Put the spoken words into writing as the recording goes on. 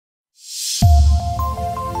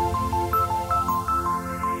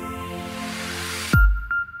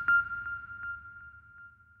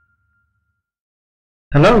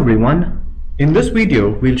Hello everyone. In this video,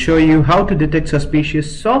 we'll show you how to detect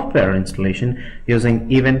suspicious software installation using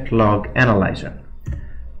EventLog Analyzer.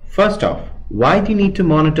 First off, why do you need to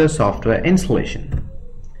monitor software installation?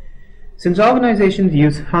 Since organizations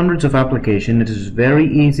use hundreds of applications, it is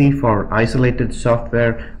very easy for isolated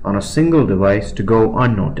software on a single device to go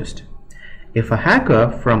unnoticed. If a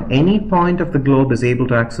hacker from any point of the globe is able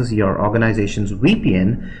to access your organization's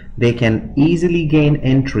VPN, they can easily gain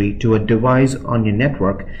entry to a device on your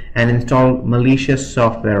network and install malicious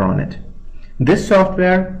software on it. This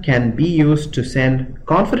software can be used to send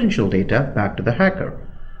confidential data back to the hacker,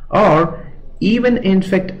 or even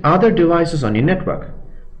infect other devices on your network.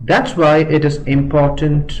 That's why it is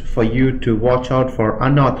important for you to watch out for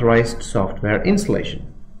unauthorized software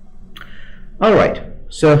installation. Alright.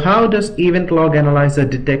 So how does EventLog Analyzer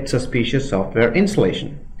detect suspicious software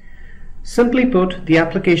installation? Simply put, the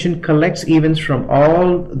application collects events from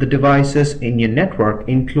all the devices in your network,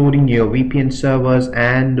 including your VPN servers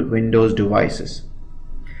and Windows devices.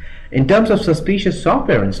 In terms of suspicious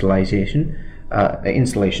software installation,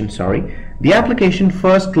 the application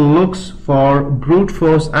first looks for brute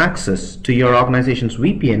force access to your organization's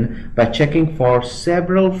VPN by checking for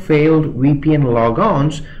several failed VPN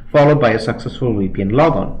logons followed by a successful VPN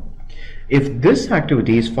logon. If this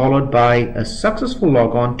activity is followed by a successful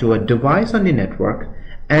logon to a device on the network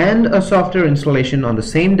and a software installation on the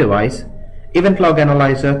same device, EventLog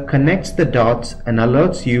Analyzer connects the dots and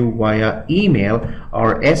alerts you via email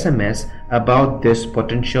or SMS about this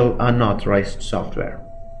potential unauthorized software.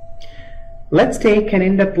 Let's take an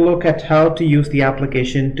in-depth look at how to use the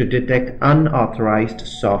application to detect unauthorized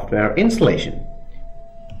software installation.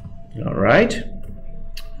 Alright.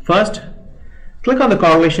 First, click on the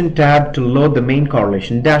correlation tab to load the main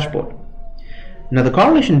correlation dashboard. Now the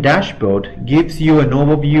correlation dashboard gives you an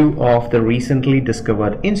overview of the recently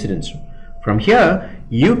discovered incidents. From here,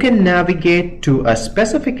 you can navigate to a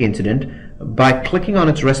specific incident by clicking on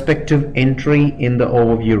its respective entry in the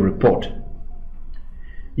overview report.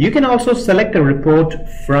 You can also select a report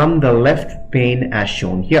from the left pane as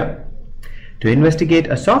shown here. To investigate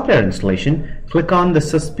a software installation, click on the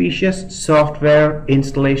Suspicious Software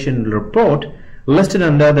Installation report listed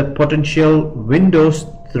under the Potential Windows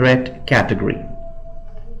Threat category.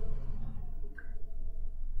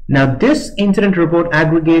 Now this incident report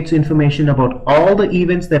aggregates information about all the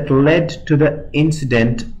events that led to the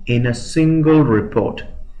incident in a single report.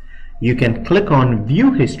 You can click on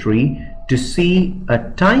View History to see a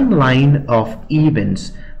timeline of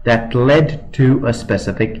events that led to a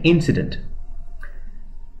specific incident.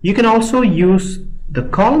 You can also use the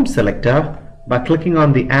column selector by clicking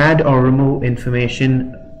on the Add or Remove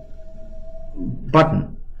Information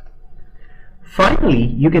button. Finally,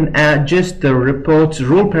 you can adjust the report's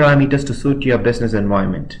rule parameters to suit your business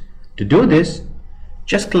environment. To do this,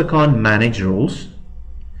 just click on Manage Rules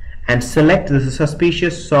and select the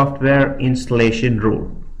Suspicious Software Installation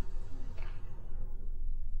rule.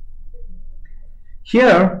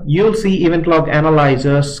 Here, you'll see EventLog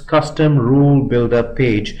Analyzer's custom rule builder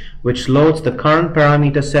page, which loads the current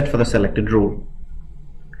parameter set for the selected rule.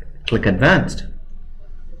 Click Advanced.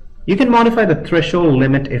 You can modify the threshold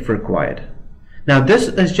limit if required. Now this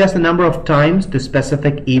is just the number of times the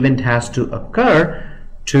specific event has to occur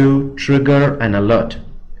to trigger an alert.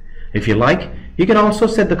 If you like, you can also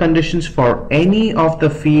set the conditions for any of the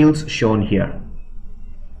fields shown here.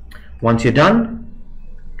 Once you're done,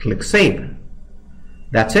 click Save.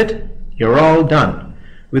 That's it, you're all done.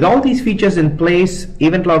 With all these features in place,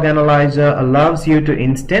 EventLog Analyzer allows you to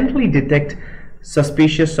instantly detect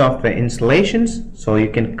suspicious software installations so you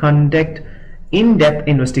can conduct in-depth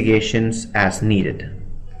investigations as needed.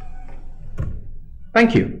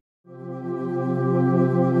 Thank you.